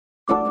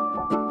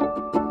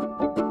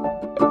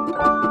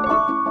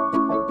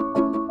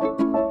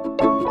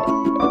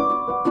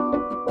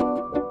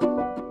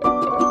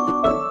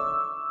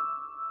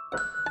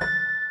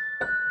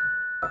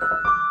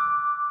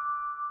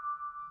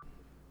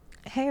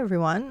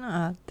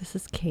everyone. This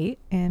is Kate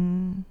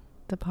in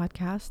the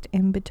podcast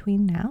In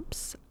Between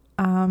Naps.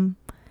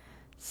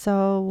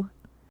 So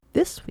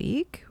this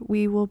week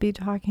we will be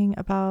talking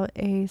about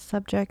a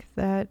subject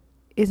that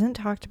isn't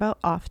talked about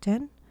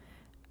often.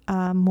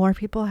 More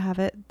people have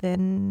it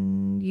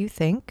than you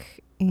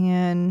think,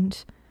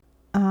 and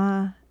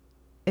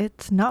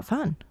it's not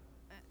fun.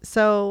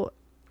 So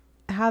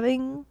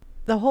having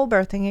the whole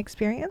birthing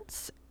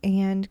experience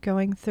and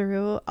going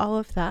through all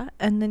of that,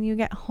 and then you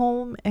get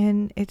home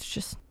and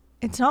it's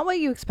not what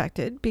you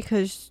expected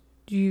because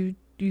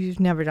you've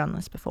never done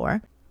this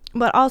before,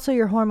 but also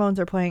your hormones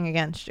are playing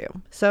against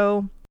you,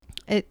 so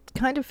it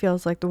kind of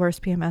feels like the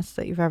worst PMS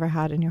that you've ever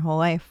had in your whole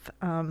life.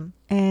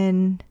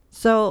 And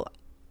so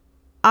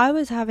I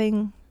was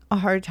having a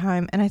hard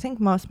time, and I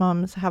think most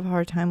moms have a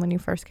hard time when you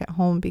first get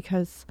home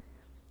because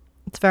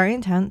it's very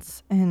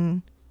intense.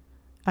 And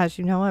as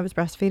you know, I was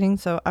breastfeeding,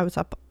 so I was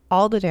up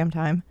all the damn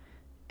time.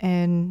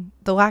 And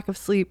the lack of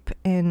sleep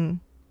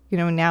and,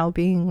 now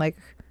being like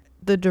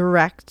the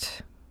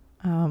direct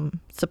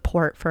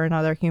support for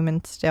another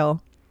human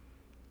still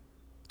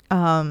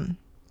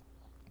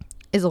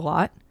is a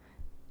lot.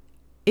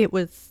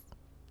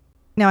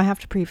 Now I have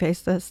to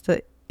preface this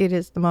that it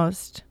is the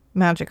most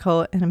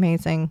magical and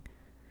amazing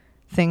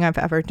thing I've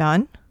ever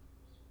done.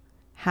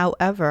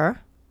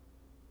 However,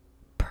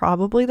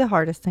 probably the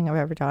hardest thing I've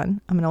ever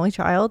done. I'm an only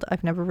child.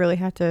 I've never really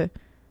had to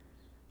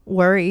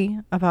worry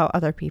about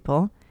other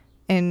people.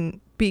 And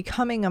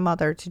becoming a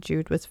mother to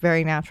Jude was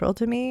very natural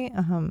to me.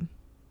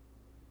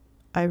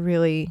 I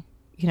really,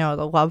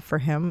 the love for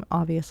him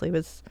obviously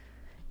was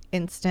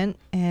instant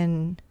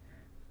and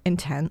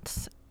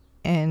intense.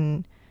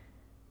 And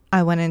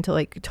I went into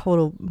like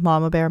total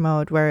mama bear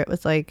mode where it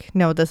was like,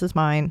 no, this is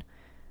mine.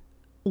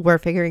 We're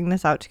figuring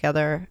this out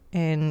together.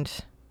 And,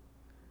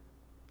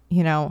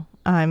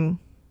 I'm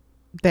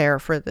there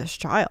for this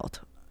child.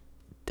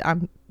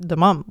 I'm the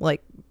mom.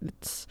 Like,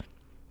 it's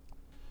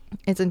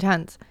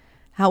intense.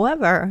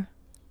 However,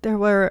 there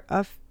were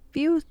a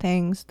few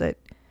things that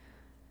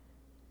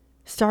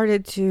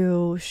started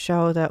to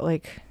show that,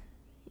 like,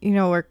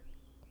 we're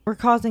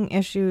causing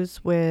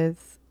issues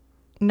with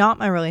not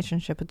my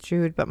relationship with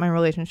Jude, but my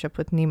relationship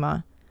with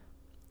Nima.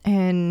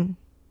 And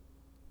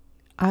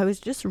I was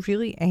just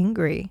really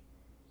angry.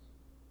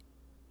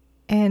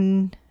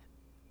 And,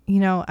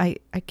 I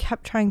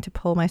kept trying to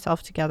pull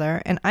myself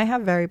together. And I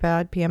have very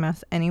bad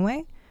PMS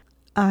anyway.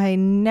 I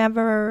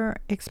never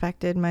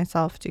expected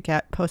myself to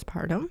get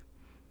postpartum.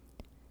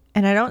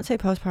 And I don't say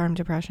postpartum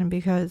depression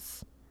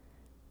because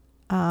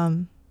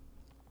that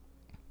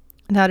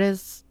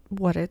is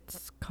what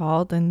it's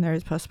called. And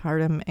there's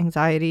postpartum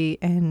anxiety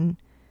and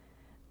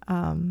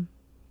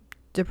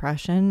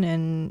depression.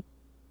 And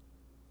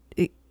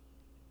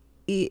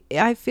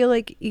I feel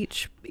like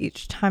each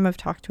time I've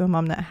talked to a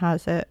mom that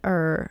has it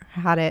or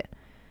had it,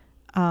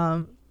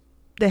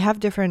 they have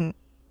different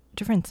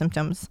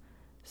symptoms.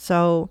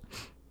 So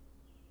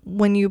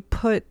when you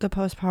put the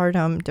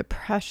postpartum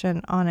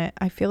depression on it,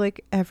 I feel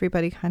like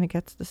everybody kind of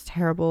gets this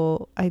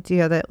terrible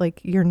idea that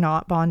like you're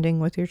not bonding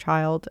with your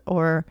child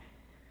or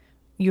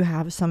you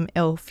have some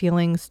ill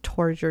feelings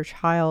towards your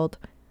child.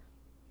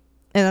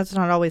 And that's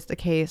not always the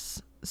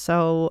case.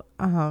 So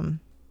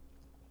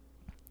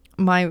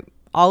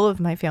all of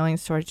my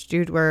feelings towards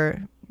Jude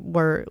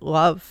were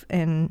love,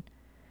 and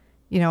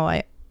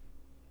I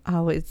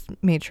always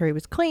made sure he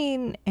was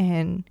clean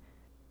and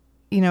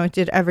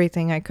did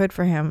everything I could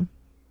for him,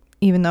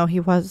 even though he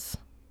was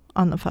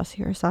on the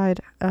fussier side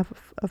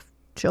of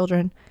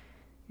children.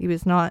 He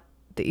was not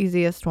the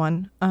easiest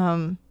one.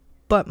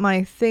 But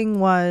my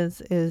thing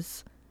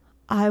is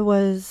I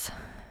was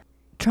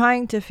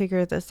trying to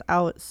figure this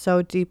out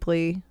so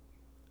deeply.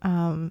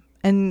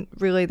 And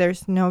really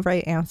there's no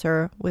right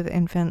answer with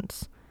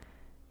infants.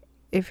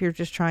 If you're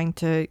just trying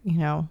to,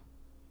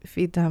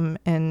 feed them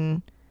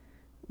and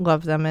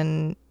love them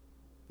and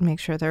make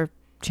sure they're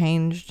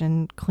changed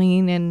and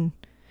clean, and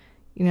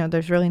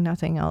there's really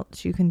nothing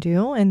else you can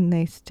do, and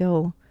they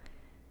still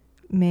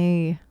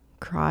may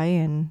cry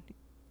and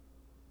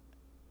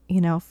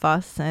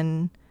fuss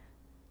and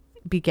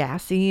be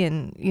gassy,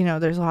 and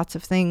there's lots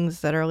of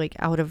things that are like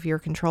out of your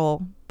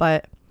control.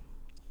 But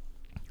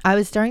I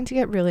was starting to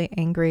get really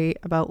angry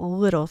about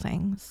little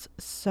things.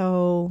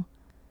 So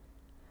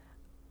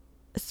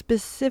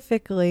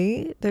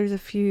specifically, there's a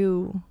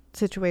few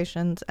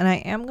situations, and I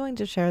am going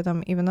to share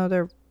them even though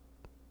they're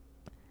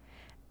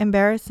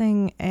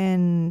embarrassing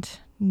and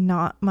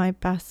not my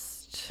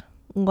best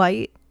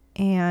light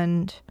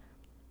and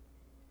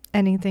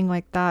anything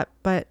like that.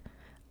 But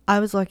I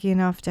was lucky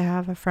enough to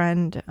have a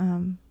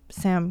friend,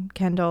 Sam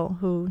Kendall,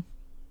 who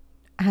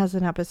has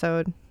an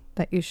episode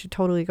that you should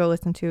totally go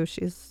listen to.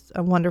 She's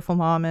a wonderful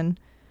mom, and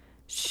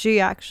she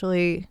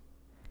actually,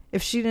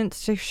 if she didn't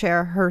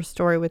share her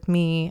story with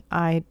me,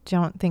 I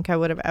don't think I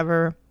would have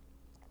ever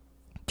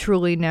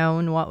truly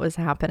known what was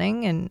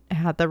happening and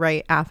had the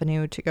right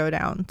avenue to go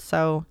down.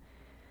 So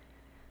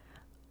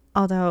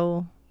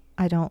although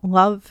I don't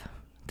love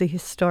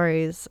these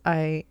stories,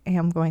 I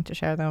am going to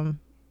share them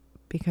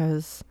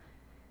because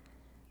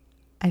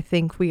I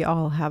think we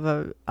all have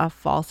a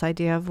false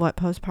idea of what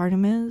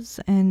postpartum is,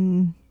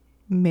 and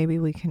maybe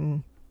we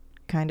can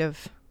kind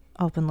of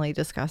openly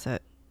discuss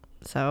it.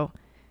 So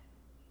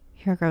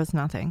here goes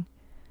nothing.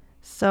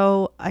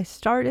 So I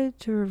started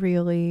to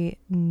really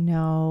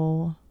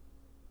know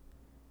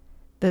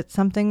that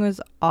something was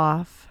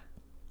off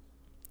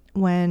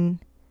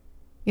when,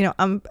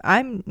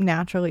 I'm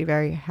naturally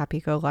very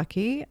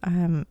happy-go-lucky.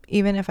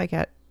 Even if I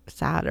get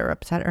sad or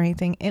upset or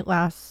anything, it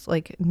lasts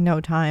like no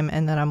time,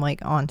 and then I'm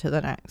like on to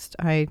the next.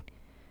 I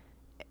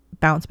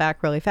bounce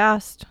back really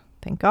fast,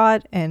 thank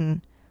God.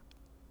 And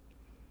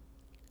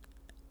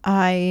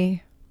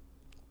I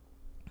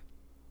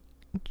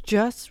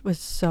just was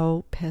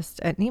so pissed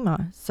at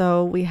Nima.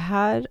 So we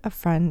had a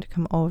friend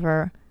come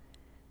over,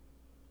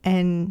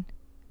 and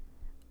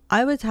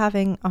I was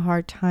having a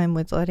hard time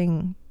with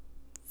letting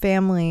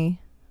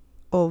family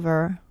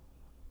over.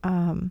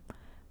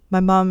 My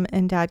mom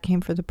and dad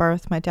came for the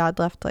birth. My dad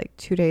left like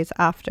 2 days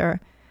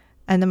after.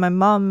 And then my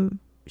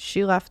mom,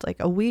 she left like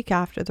a week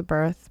after the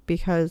birth,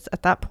 because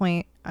at that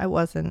point I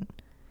wasn't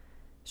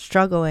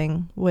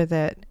struggling with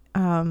it.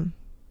 And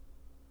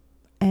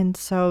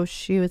so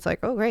she was like,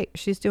 oh, great,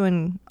 she's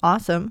doing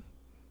awesome.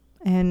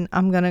 And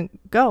I'm going to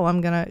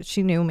go.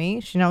 She knew me.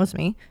 She knows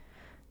me,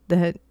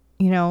 that,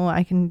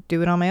 I can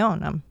do it on my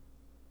own. I'm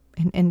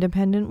an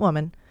independent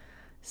woman.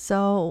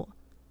 So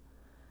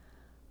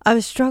I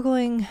was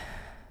struggling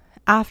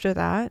after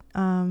that,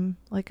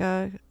 like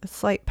a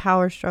slight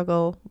power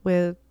struggle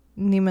with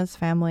Nima's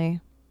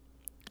family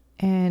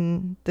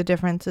and the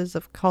differences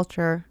of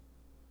culture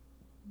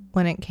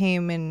when it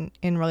came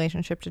in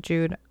relationship to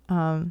Jude.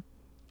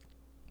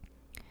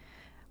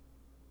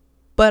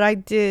 But I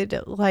did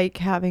like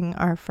having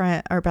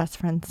our best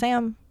friend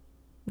Sam,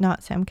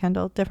 not Sam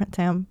Kendall, different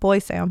Sam, boy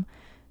Sam,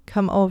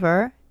 come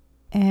over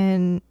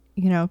and,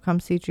 come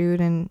see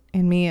Jude and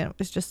me. And it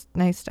was just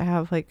nice to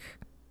have like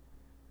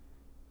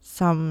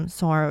some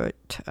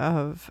sort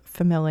of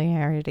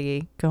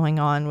familiarity going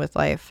on with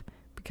life,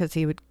 because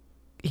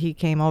he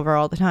came over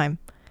all the time.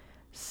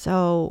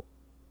 So,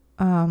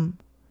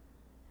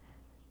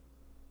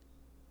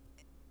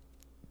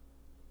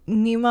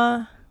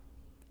 Nima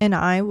and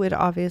I would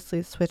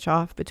obviously switch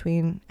off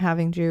between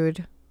having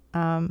Jude.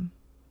 And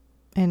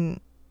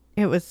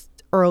it was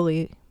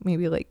early,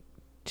 maybe like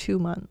 2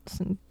 months.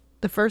 And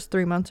the first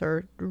 3 months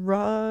are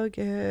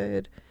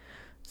rugged.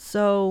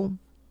 So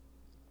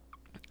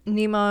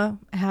Nima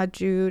had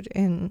Jude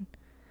in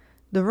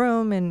the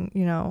room, and,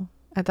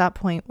 at that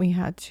point we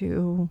had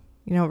to,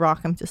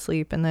 rock him to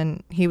sleep, and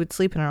then he would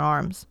sleep in our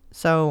arms.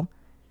 So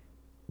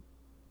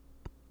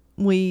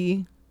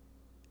we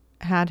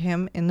had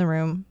him in the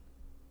room,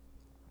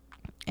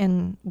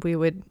 and we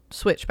would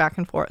switch back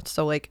and forth.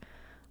 So like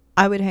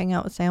I would hang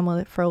out with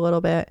Sam for a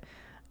little bit,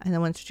 and then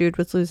once Jude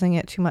was losing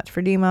it too much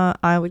for Nima,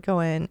 I would go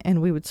in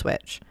and we would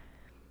switch.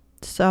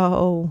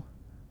 So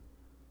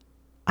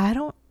I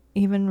don't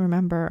even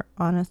remember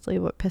honestly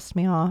what pissed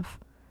me off,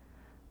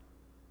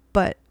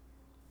 but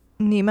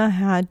Nima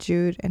had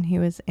Jude and he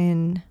was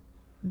in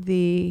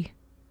the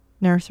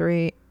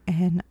nursery,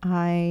 and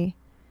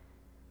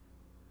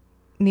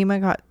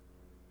Nima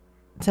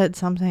said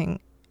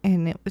something,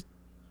 and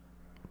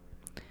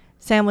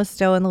Sam was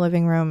still in the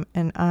living room,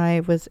 and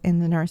I was in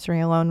the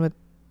nursery alone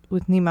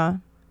with Nima,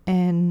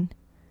 and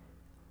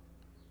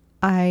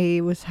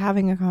I was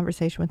having a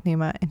conversation with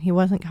Nima, and he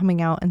wasn't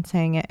coming out and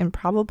saying it, and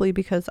probably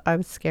because I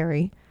was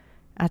scary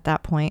at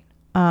that point.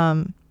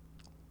 And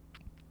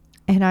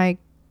I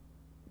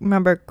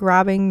remember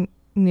grabbing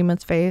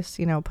Nima's face,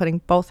 putting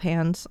both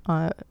hands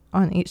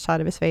on each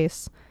side of his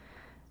face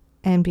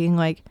and being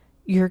like,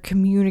 your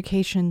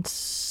communication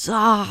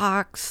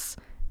sucks.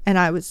 And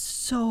I was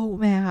so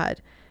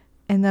mad.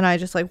 And then I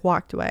just like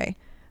walked away.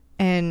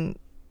 And,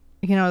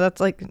 that's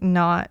like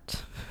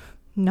not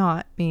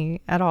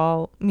me at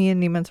all. Me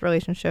and Nima's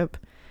relationship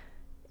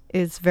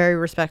is very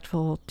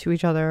respectful to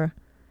each other.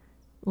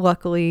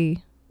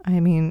 Luckily,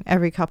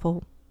 every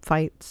couple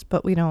fights,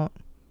 but we've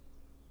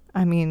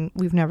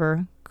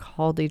never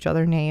called each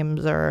other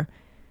names or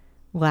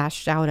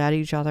lashed out at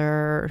each other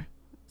or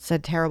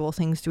said terrible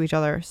things to each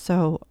other.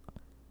 So,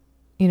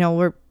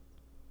 we're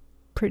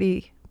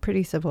pretty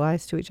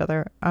civilized to each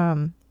other.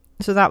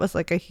 So that was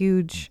like a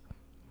huge,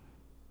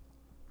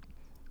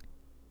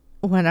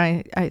 when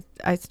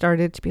I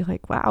started to be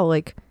like, wow,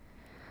 like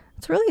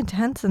it's really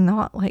intense and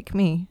not like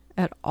me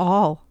at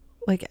all,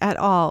 like at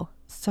all.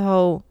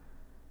 So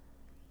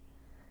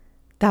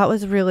that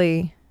was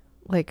really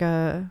like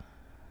a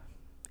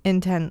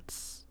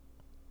intense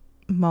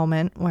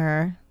moment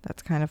where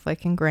that's kind of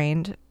like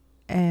ingrained.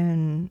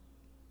 And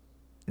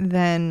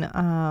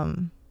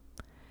then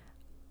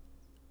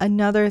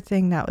another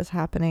thing that was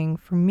happening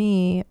for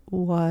me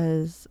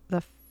was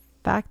the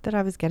fact that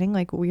I was getting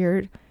like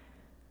weird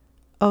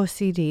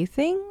OCD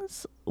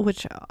things,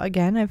 which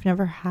again I've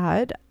never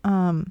had.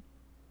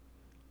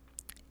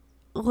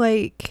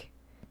 Like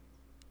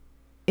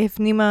if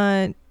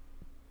Nima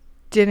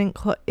didn't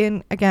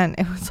again,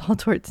 it was all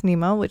towards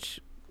Nima, which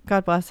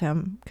God bless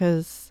him,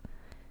 because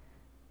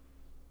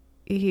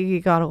he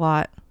got a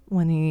lot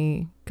when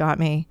he got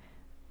me.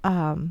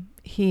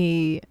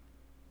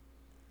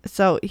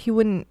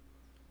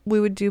 We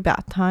would do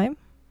bath time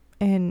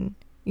and,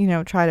 you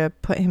know, try to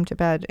put him to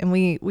bed. And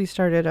we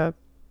started a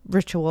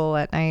ritual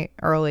at night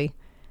early.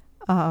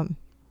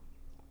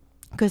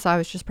 Because I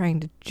was just praying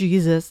to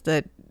Jesus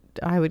that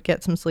I would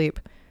get some sleep.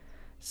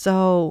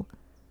 So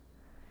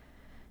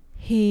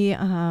he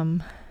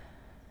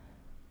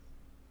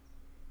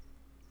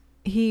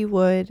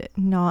would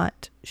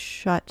not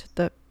shut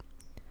the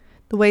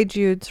way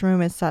Jude's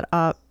room is set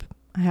up.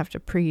 I have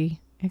to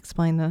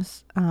explain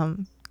this.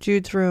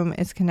 Jude's room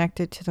is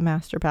connected to the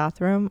master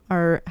bathroom.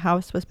 Our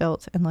house was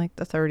built in like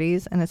the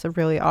 30s, and it's a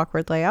really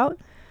awkward layout.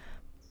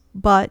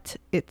 But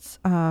it's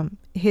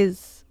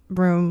his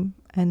room,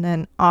 and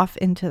then off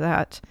into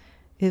that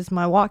is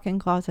my walk-in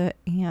closet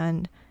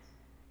and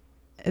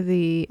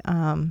the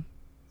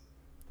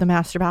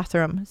master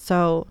bathroom.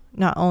 So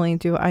not only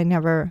do I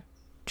never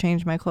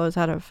change my clothes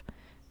out of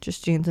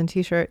just jeans and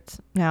t-shirts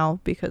now,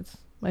 because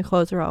my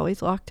clothes are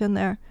always locked in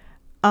there,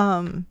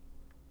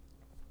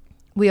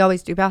 we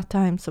always do bath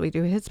time. So we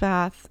do his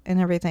bath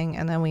and everything,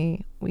 and then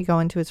we go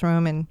into his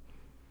room in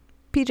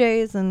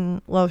PJs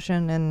and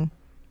lotion and,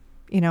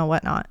 you know,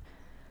 whatnot.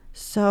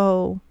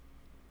 So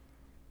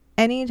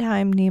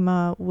anytime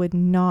Nima would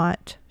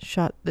not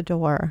shut the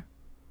door,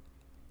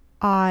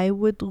 I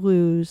would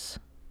lose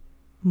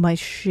my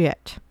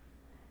shit.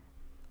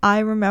 I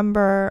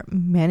remember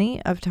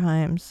many of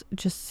times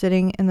just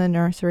sitting in the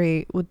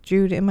nursery with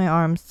Jude in my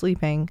arms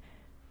sleeping,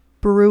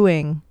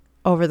 brewing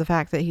over the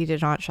fact that he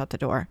did not shut the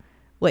door.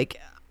 Like,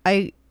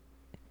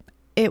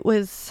 it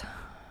was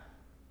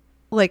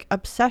like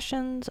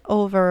obsessions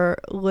over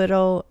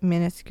little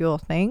minuscule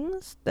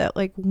things that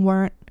like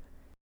weren't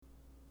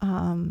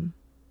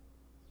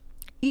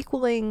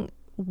equaling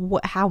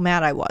how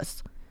mad I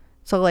was.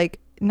 So like,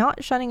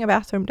 not shutting a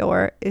bathroom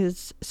door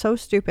is so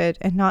stupid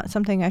and not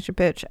something I should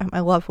bitch at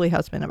my lovely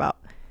husband about.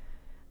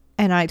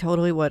 And I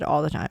totally would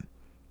all the time.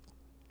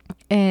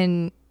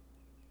 And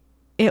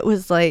it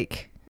was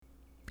like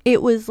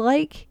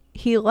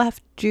he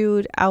left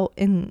Jude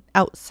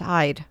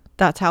outside.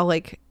 That's how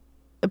like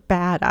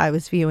bad I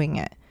was viewing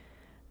it.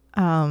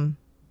 And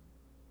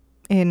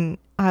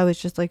I was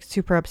just like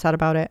super upset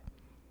about it.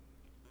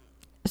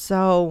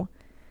 So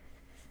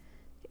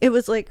it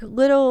was like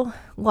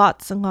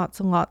lots and lots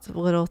and lots of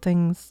little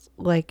things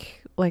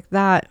like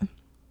that.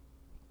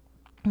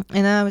 And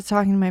then I was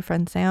talking to my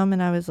friend Sam,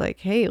 and I was like,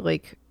 hey,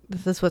 like,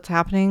 this is what's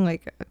happening.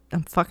 Like,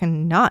 I'm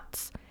fucking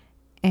nuts.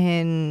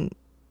 And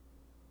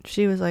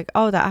she was like,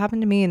 oh, that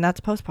happened to me, and that's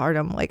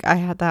postpartum. Like, I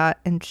had that.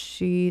 And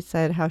she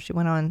said how she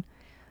went on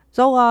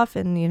Zoloft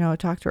and, you know,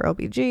 talked to her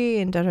OBG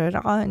and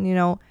da-da-da. And, you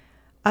know,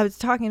 I was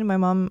talking to my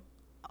mom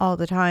all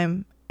the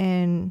time,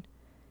 and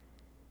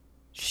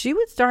she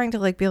was starting to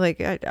like be like,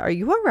 are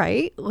you all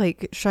right?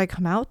 Like, should I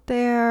come out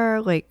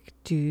there? Like,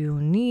 do you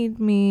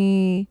need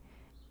me?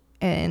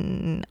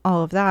 And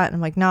all of that. And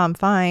I'm like, no, I'm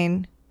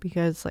fine.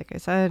 Because like I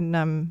said,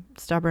 I'm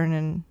stubborn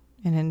and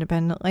an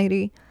independent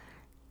lady.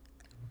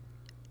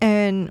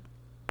 And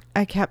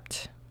I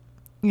kept,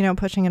 you know,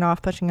 pushing it off,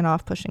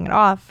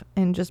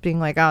 and just being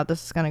like, oh,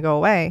 this is going to go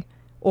away.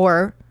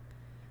 Or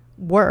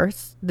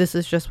worse, this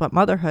is just what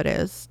motherhood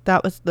is.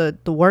 That was the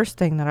worst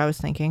thing that I was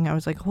thinking. I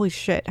was like, holy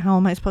shit, how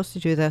am I supposed to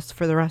do this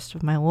for the rest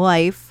of my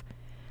life?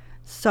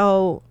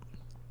 So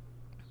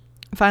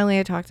finally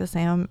I talked to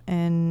Sam,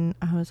 and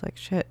I was like,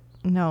 shit,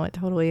 no, it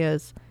totally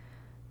is.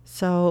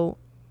 So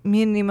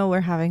me and Nima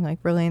were having like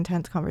really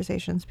intense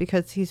conversations,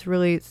 because he's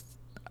really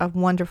a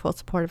wonderful,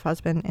 supportive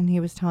husband. And he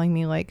was telling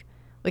me like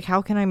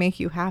how can I make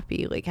you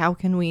happy? Like, how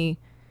can we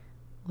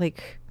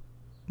like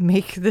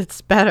make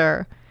this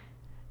better?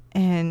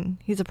 And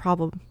he's a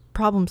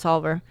problem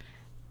solver.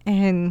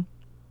 And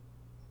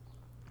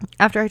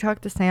after I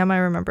talked to Sam, I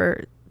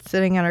remember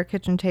sitting at our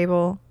kitchen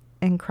table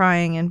and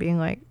crying and being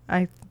like,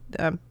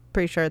 I'm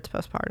pretty sure it's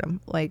postpartum.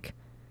 Like,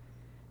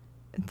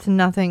 it's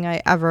nothing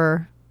I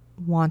ever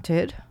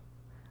wanted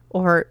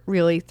or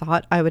really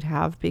thought I would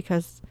have,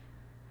 because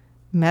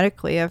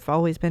medically I've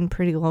always been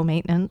pretty low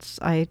maintenance.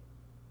 I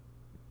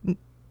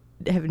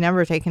have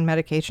never taken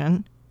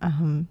medication.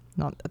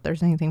 Not that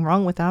there's anything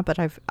wrong with that, but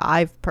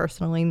I've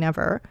personally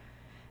never.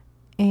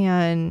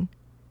 And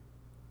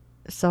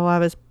so I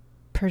was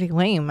pretty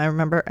lame. I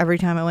remember every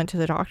time I went to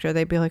the doctor,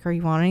 they'd be like, are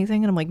you on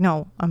anything? And I'm like,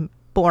 no, I'm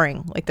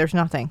boring. Like, there's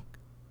nothing.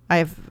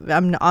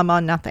 I'm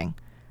on nothing.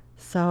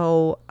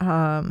 So,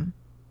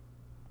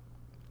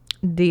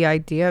 the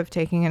idea of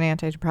taking an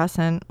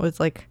antidepressant was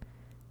like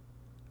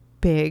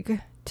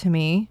big to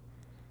me.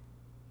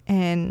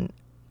 And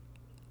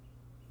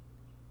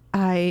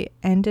I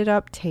ended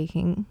up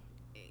taking,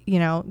 you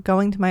know,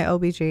 going to my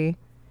OBG,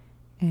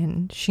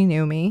 and she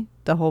knew me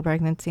the whole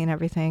pregnancy and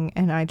everything.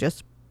 And I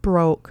just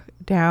broke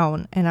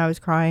down, and I was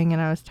crying,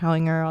 and I was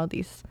telling her all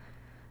these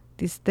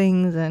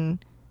things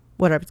and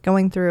what I was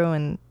going through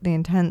and the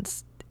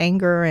intense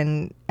anger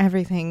and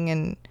everything.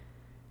 And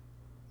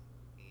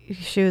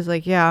she was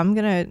like, yeah, I'm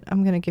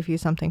gonna give you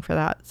something for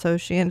that. So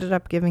she ended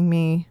up giving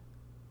me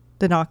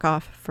the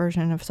knockoff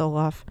version of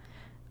Zoloft.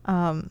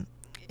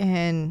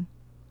 And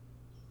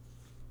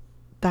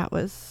that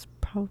was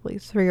probably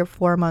 3 or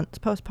 4 months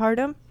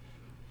postpartum.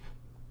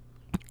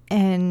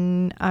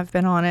 And I've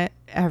been on it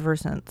ever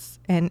since.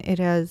 And it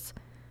has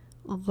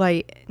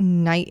like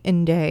night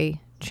and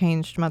day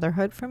changed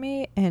motherhood for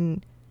me.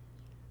 And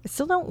I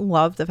still don't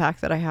love the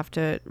fact that I have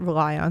to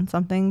rely on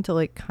something to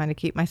like kind of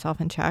keep myself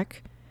in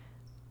check.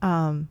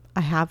 I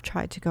have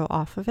tried to go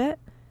off of it,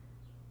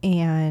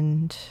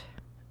 and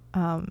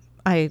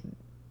I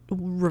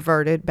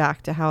reverted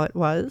back to how it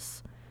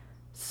was.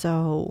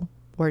 So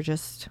we're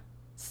just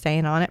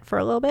staying on it for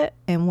a little bit.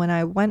 And when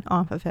I went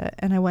off of it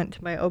and I went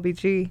to my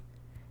OBG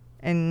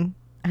and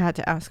I had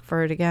to ask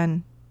for it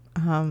again,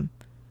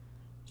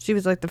 she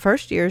was like, the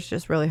first year is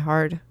just really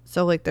hard.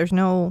 So like there's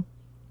no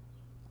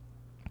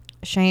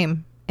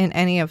shame in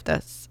any of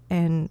this.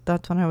 And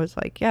that's when I was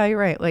like, yeah, you're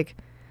right. Like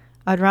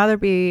I'd rather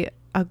be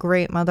a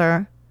great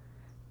mother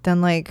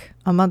than like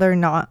a mother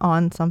not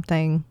on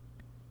something,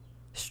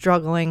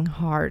 struggling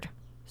hard.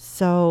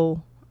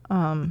 So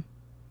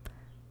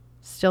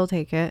still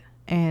take it.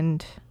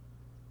 And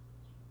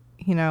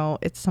you know,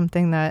 it's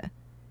something that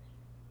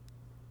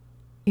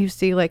you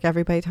see like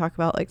everybody talk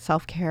about, like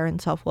self-care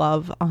and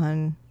self-love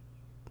on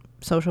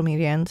social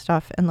media and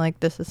stuff, and like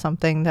this is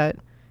something that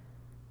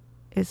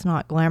is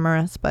not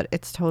glamorous, but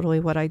it's totally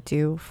what I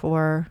do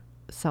for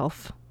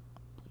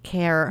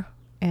self-care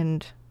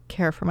and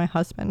care for my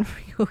husband,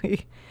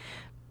 really.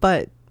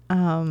 But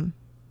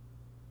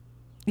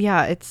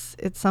yeah, it's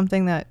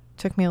something that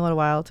took me a little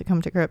while to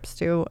come to grips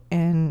to,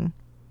 and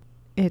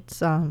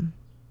it's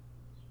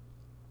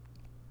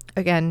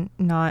again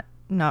not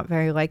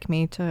very like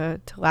me to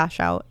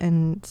lash out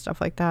and stuff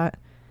like that.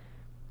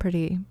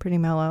 Pretty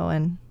mellow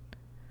and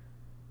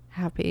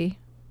happy.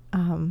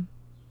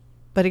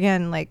 But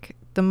again, like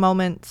the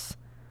moments,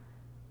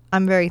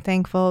 I'm very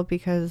thankful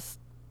because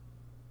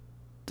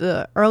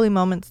the early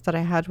moments that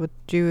I had with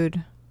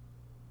Jude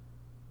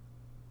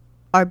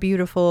are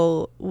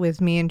beautiful with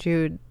me and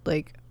Jude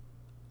like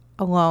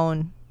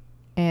alone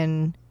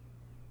and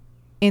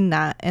in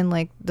that, and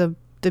like the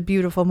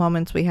beautiful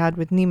moments we had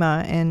with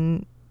Nima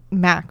and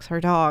Max, our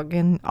dog,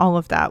 and all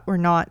of that were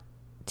not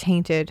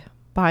tainted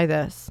by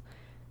this.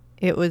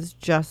 It was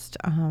just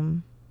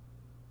an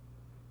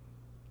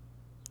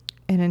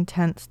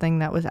intense thing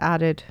that was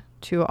added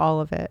to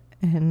all of it.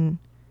 And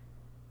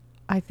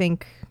I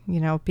think, you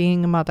know,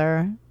 being a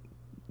mother,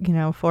 you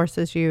know,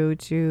 forces you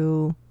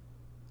to,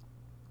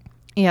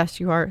 yes,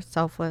 you are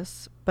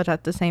selfless, but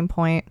at the same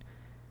point,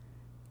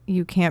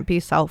 you can't be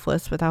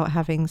selfless without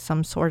having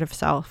some sort of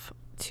self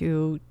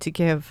to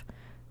give.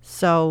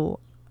 So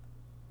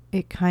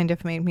it kind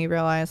of made me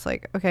realize,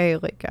 like, okay,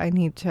 like I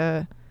need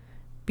to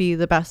be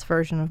the best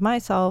version of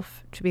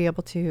myself to be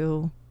able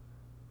to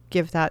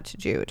give that to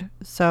Jude.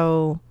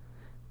 So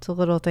it's a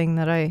little thing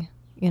that I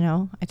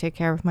take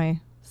care of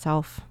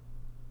myself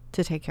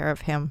to take care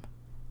of him.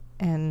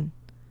 And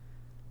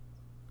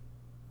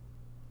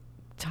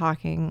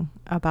talking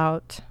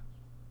about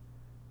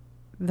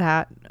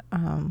that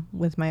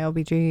with my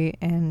OBG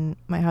and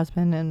my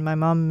husband and my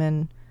mom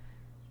and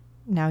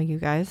now you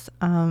guys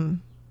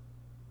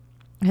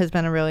has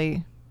been a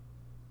really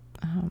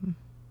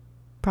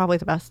probably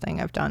the best thing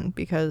I've done,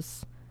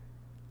 because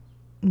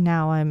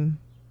now I'm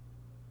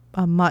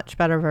a much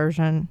better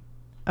version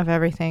of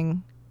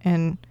everything.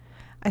 And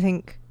I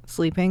think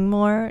sleeping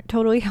more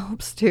totally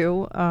helps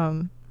too.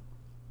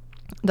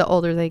 The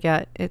older they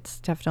get, it's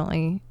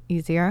definitely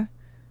easier,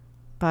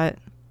 but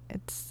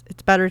it's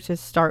better to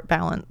start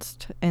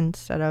balanced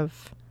instead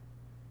of,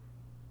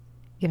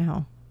 you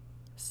know,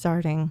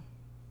 starting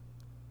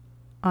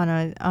on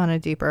a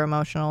deeper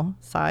emotional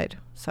side.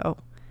 So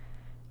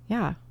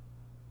yeah,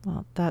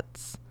 well,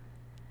 that's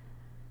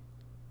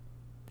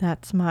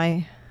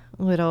my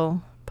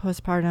little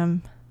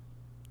postpartum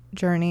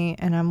journey,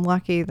 and I'm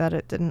lucky that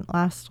it didn't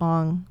last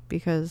long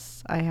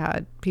because I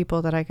had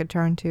people that I could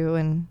turn to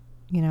and,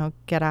 you know,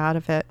 get out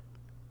of it.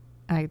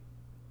 I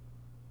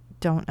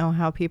don't know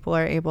how people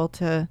are able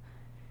to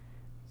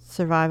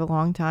survive a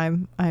long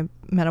time. I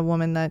met a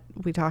woman that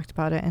we talked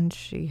about it, and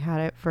she had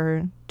it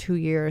for 2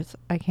 years.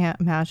 I can't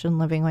imagine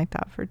living like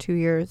that for 2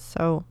 years.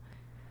 So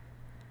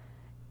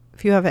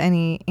if you have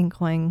any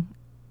inkling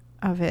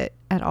of it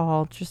at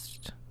all,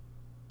 just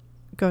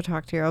go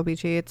talk to your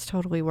OBG. It's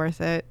totally worth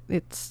it.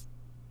 It's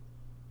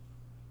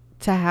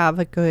to have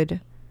a good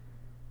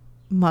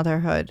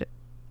motherhood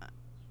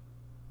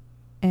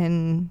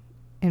and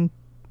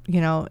you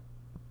know,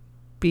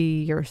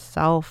 be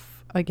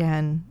yourself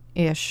again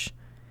ish.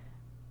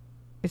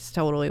 It's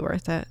totally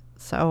worth it.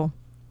 So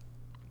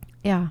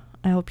yeah,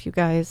 I hope you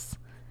guys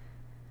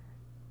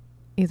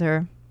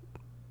either,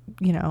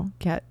 you know,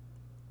 get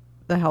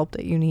the help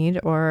that you need,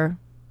 or,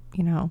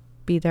 you know,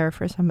 be there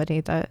for somebody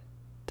that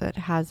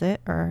has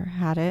it or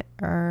had it,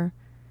 or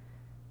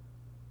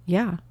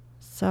yeah.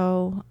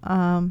 So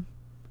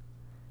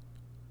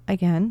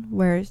again,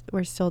 we're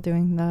still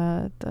doing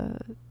the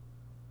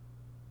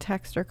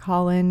text or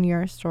call in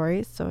your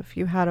stories. So if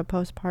you had a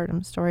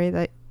postpartum story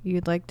that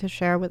you'd like to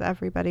share with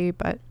everybody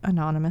but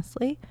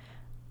anonymously,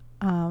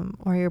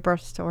 or your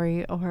birth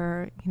story,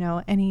 or,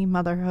 any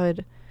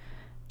motherhood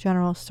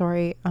general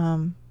story,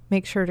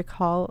 make sure to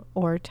call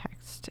or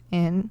text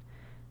in.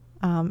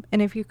 And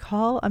if you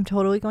call, I'm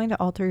totally going to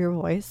alter your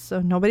voice,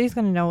 so nobody's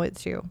going to know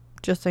it's you,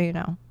 just so you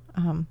know.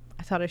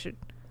 I thought I should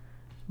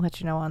let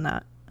you know on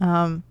that.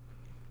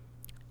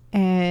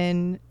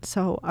 And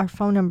so our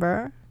phone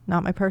number,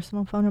 not my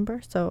personal phone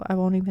number, so I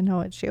won't even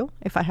know it's you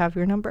if I have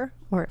your number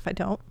or if I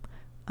don't.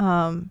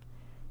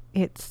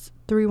 It's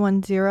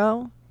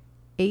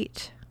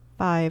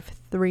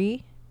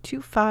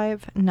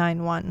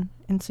 310-853-2591.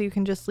 And so you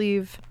can just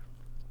leave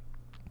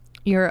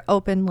your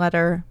open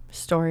letter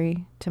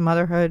story to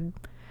motherhood,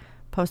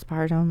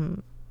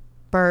 postpartum,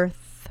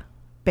 birth,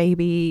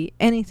 baby,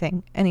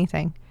 anything.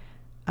 And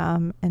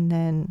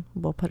then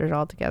we'll put it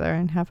all together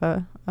and have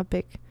a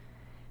big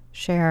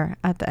share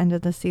at the end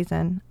of the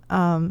season.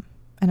 And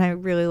I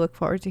really look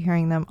forward to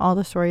hearing them. All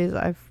the stories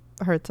I've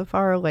heard so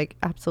far are like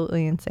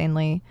absolutely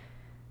insanely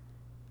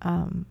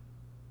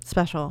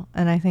special.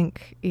 And I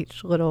think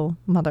each little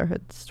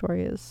motherhood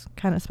story is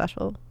kind of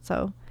special.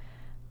 So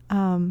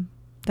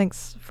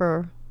thanks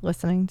for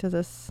listening to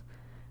this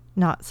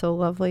not so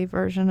lovely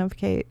version of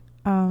Kate.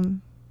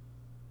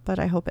 But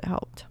I hope it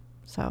helped.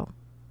 So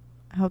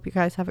I hope you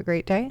guys have a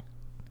great day.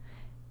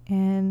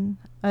 And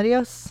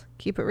adios.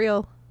 Keep it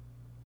real.